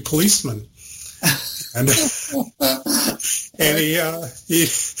from 2 policemen. And he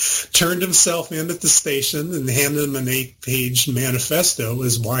turned himself in at the station and handed him an 8-page manifesto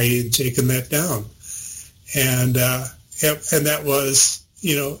as why he had taken that down. And that was,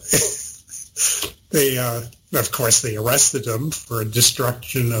 of course, they arrested him for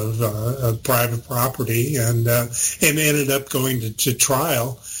destruction of private property, and ended up going to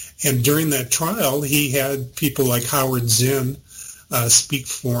trial. And during that trial, he had people like Howard Zinn speak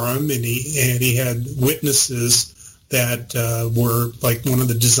for him, and he had witnesses that were like one of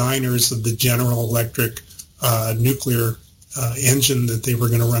the designers of the General Electric nuclear engine that they were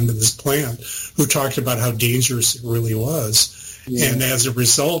going to run to this plant, who talked about how dangerous it really was. Yeah. And as a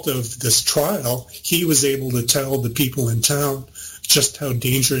result of this trial, he was able to tell the people in town just how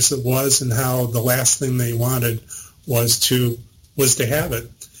dangerous it was, and how the last thing they wanted was to have it.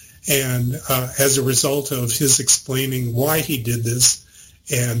 And as a result of his explaining why he did this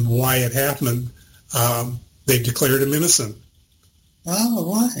and why it happened, they declared him innocent.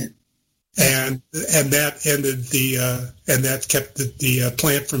 Oh, right. And that ended that kept the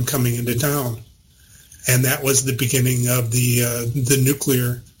plant from coming into town. And that was the beginning of the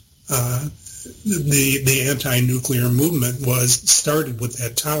nuclear, the anti-nuclear movement was started with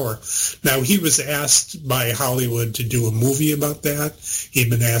that tower. Now, he was asked by Hollywood to do a movie about that. He'd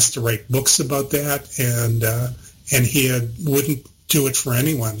been asked to write books about that, and he wouldn't do it for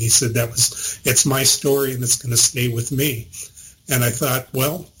anyone. He said it's my story, and it's going to stay with me. And I thought,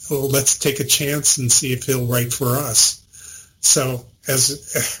 well, let's take a chance and see if he'll write for us. So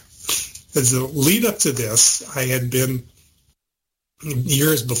as a lead up to this, I had been,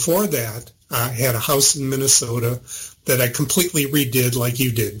 years before that, I had a house in Minnesota that I completely redid like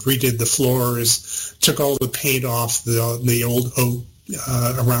you did. Redid the floors, took all the paint off the old oak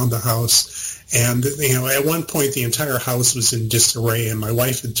around the house. And, at one point the entire house was in disarray, and my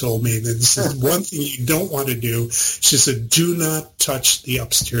wife had told me that this is one thing you don't want to do. She said, do not touch the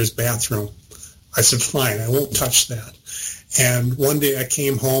upstairs bathroom. I said, fine, I won't touch that. And one day I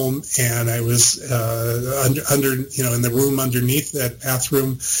came home, and I was under in the room underneath that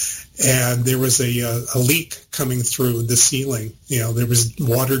bathroom, and there was a leak coming through the ceiling. There was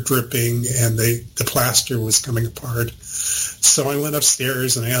water dripping, and the plaster was coming apart. So I went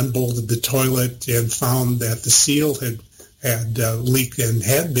upstairs and I unbolted the toilet and found that the seal had leaked and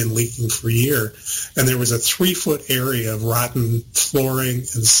had been leaking for a year. And there was a 3-foot area of rotten flooring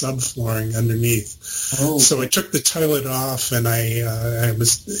and subflooring underneath. Oh. So I took the toilet off, and I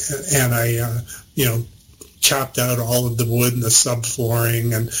chopped out all of the wood and the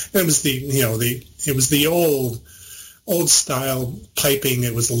subflooring, and it was the old style piping.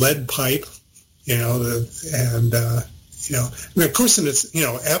 It was lead pipe, and of course, and it's,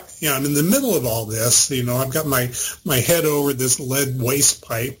 I'm in the middle of all this, I've got my head over this lead waste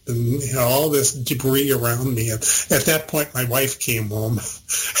pipe and, all this debris around me. And at that point, my wife came home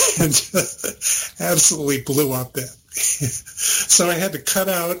and just absolutely blew up that. So I had to cut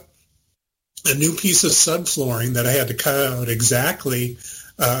out a new piece of subflooring that I had to cut out exactly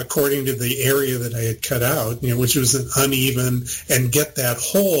according to the area that I had cut out, which was an uneven, and get that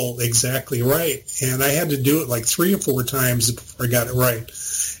hole exactly right. And I had to do it like 3 or 4 times before I got it right.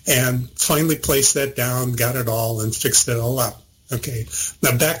 And finally placed that down, got it all, and fixed it all up. Okay.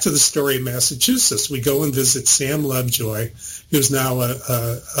 Now back to the story of Massachusetts. We go and visit Sam Lovejoy, who's now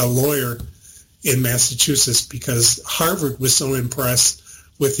a lawyer in Massachusetts, because Harvard was so impressed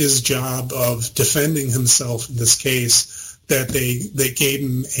with his job of defending himself in this case that they gave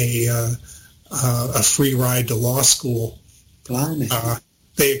him a free ride to law school. Blimey.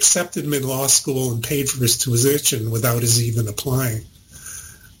 They accepted him in law school and paid for his tuition without his even applying.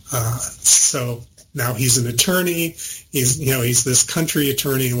 So now he's an attorney. He's this country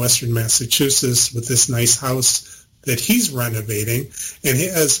attorney in Western Massachusetts with this nice house that he's renovating. And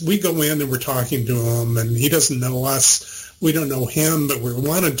as we go in and we're talking to him, and he doesn't know us, we don't know him, but we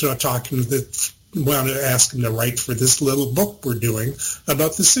wanted to talk to him wanted to ask him to write for this little book we're doing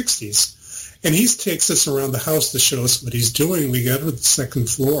about the 60s. And he takes us around the house to show us what he's doing. We go to the second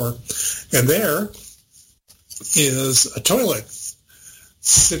floor, and there is a toilet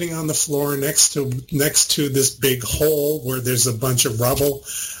sitting on the floor next to this big hole where there's a bunch of rubble,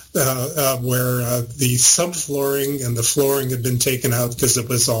 where the subflooring and the flooring had been taken out because it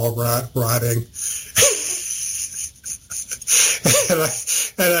was all rotting. and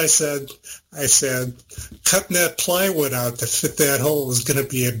I said, cutting that plywood out to fit that hole is going to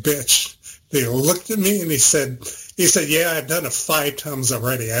be a bitch. He looked at me and he said, yeah, I've done it 5 times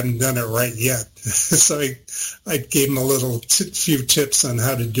already. I haven't done it right yet. So I gave him a few tips on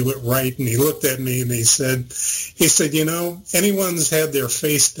how to do it right. And he looked at me and he said, anyone's had their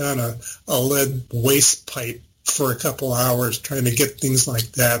face down a lead waste pipe for a couple hours trying to get things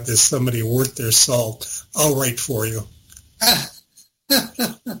like that. There's somebody worth their salt. I'll write for you.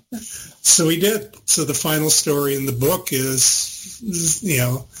 So he did. So the final story in the book is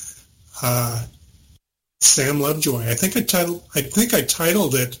Sam Lovejoy. I think I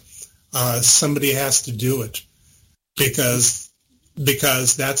titled it "Somebody Has to Do It," because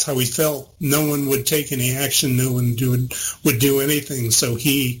that's how he felt. No one would take any action. No one would do anything. So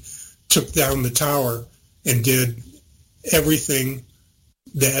he took down the tower and did everything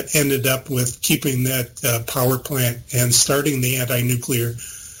that ended up with keeping that power plant and starting the anti-nuclear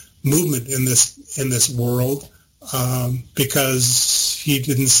movement in this world, because he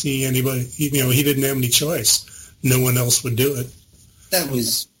didn't see anybody. He didn't have any choice. No one else would do it. That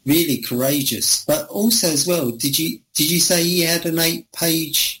was really courageous. But also as well, did you say he had an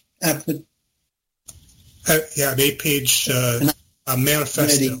 8-page an 8-page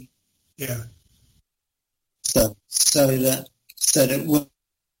manifesto. Yeah. So that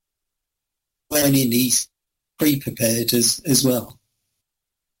when he's pre-prepared as well.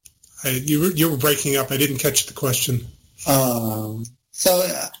 You were breaking up. I didn't catch the question. So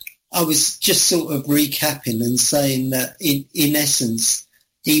I was just sort of recapping and saying that in essence,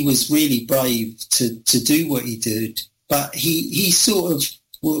 he was really brave to do what he did, but he sort of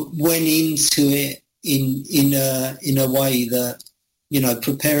went into it in a way that,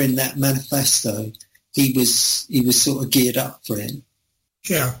 preparing that manifesto, he was sort of geared up for it.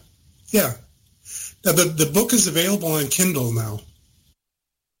 Yeah. Now the book is available on Kindle now.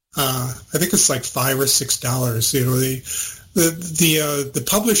 I think it's like $5 or $6. The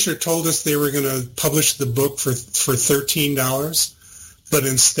publisher told us they were going to publish the book for $13, but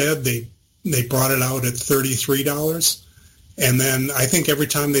instead they brought it out at $33. And then I think every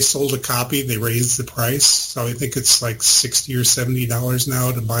time they sold a copy, they raised the price. So I think it's like $60 or $70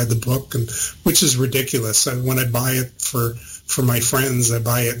 now to buy the book, which is ridiculous. When I buy it for my friends, I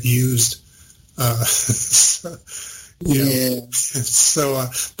buy it used. So,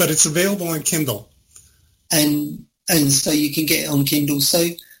 but it's available on Kindle. And so you can get it on Kindle. So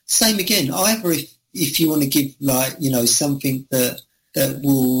same again, either if you want to give something that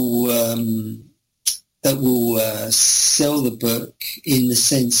will sell the book in the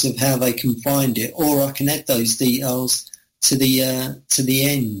sense of how they can find it, or I can add those details to the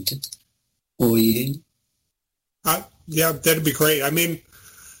end for you. Yeah, that'd be great. I mean,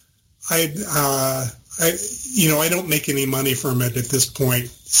 I don't make any money from it at this point.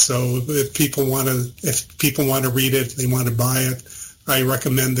 So if people want to read it, they want to buy it, I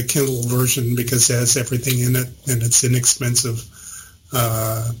recommend the Kindle version because it has everything in it and it's inexpensive.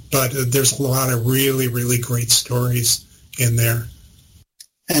 But there's a lot of really, really great stories in there.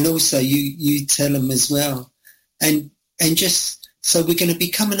 And also you tell them as well. And just, so we're going to be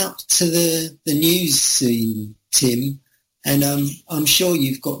coming up to the news soon, Tim. And I'm sure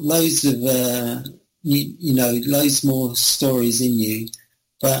you've got loads of, loads more stories in you.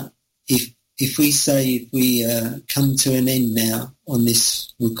 But if we come to an end now on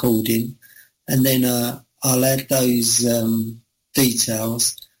this recording, and then I'll add those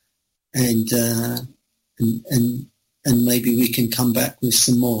details, and maybe we can come back with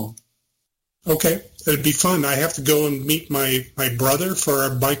some more. Okay, it'd be fun. I have to go and meet my brother for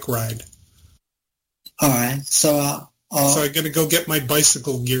our bike ride. All right, so I'm going to go get my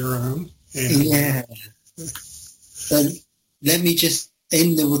bicycle gear on. Yeah. So let me just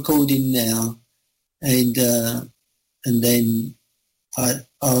end the recording now, and then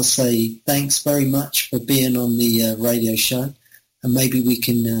I'll say thanks very much for being on the radio show, and maybe we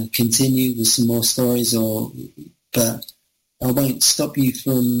can continue with some more stories. But I won't stop you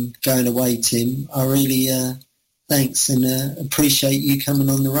from going away, Tim. I really thanks and appreciate you coming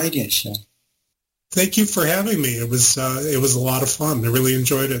on the radio show. Thank you for having me. It was a lot of fun. I really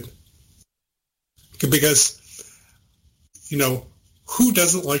enjoyed it because who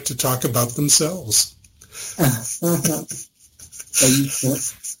doesn't like to talk about themselves?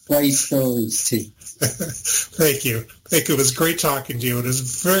 Great stories, Tim. Thank you. It was great talking to you. It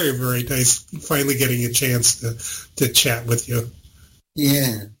was very, very nice finally getting a chance to chat with you.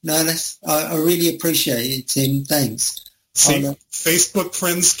 Yeah. No, I really appreciate it, Tim. Thanks. See, Facebook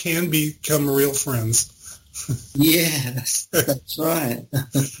friends can become real friends. Yeah, that's right.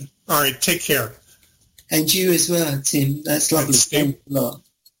 All right, take care. And you as well, Tim. That's lovely. Thanks a lot.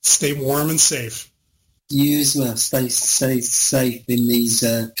 Stay warm and safe. You as well. Stay safe in these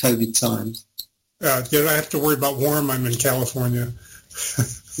COVID times. You don't have to worry about warm. I'm in California.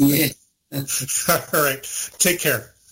 Yeah. All right. Take care.